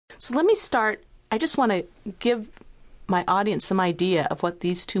So let me start. I just want to give my audience some idea of what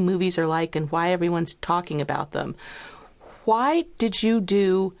these two movies are like and why everyone's talking about them. Why did you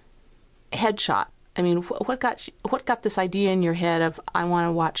do Headshot? I mean, what got this idea in your head of, I want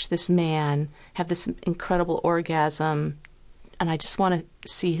to watch this man have this incredible orgasm, and I just want to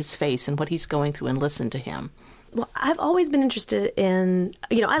see his face and what he's going through and listen to him? Well, I've always been interested in,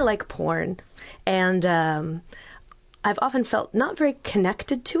 I like porn, and I've often felt not very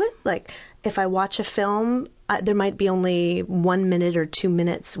connected to it. Like, if I watch a film, there might be only 1 minute or 2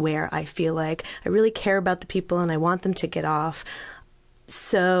 minutes where I feel like I really care about the people and I want them to get off.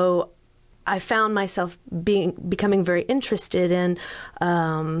 So I found myself becoming very interested in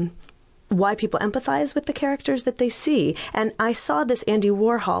why people empathize with the characters that they see. And I saw this Andy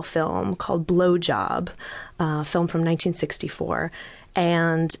Warhol film called Blowjob, film from 1964.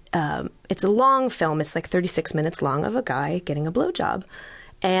 And it's a long film. It's like 36 minutes long of a guy getting a blowjob.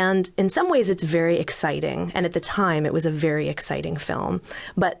 And in some ways, it's very exciting. And at the time, it was a very exciting film.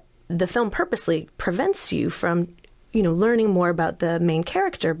 But the film purposely prevents you from learning more about the main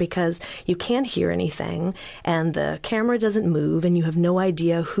character because you can't hear anything and the camera doesn't move and you have no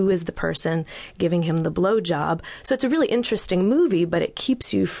idea who is the person giving him the blowjob. So it's a really interesting movie, but it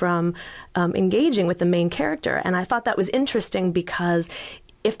keeps you from engaging with the main character. And I thought that was interesting because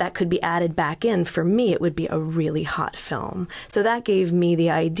if that could be added back in, for me, it would be a really hot film. So that gave me the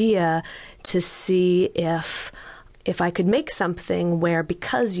idea to see if I could make something where,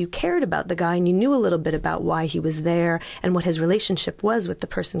 because you cared about the guy and you knew a little bit about why he was there and what his relationship was with the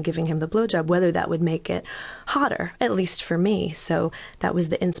person giving him the blowjob, whether that would make it hotter, at least for me. So that was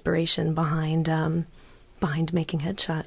the inspiration behind making Headshot.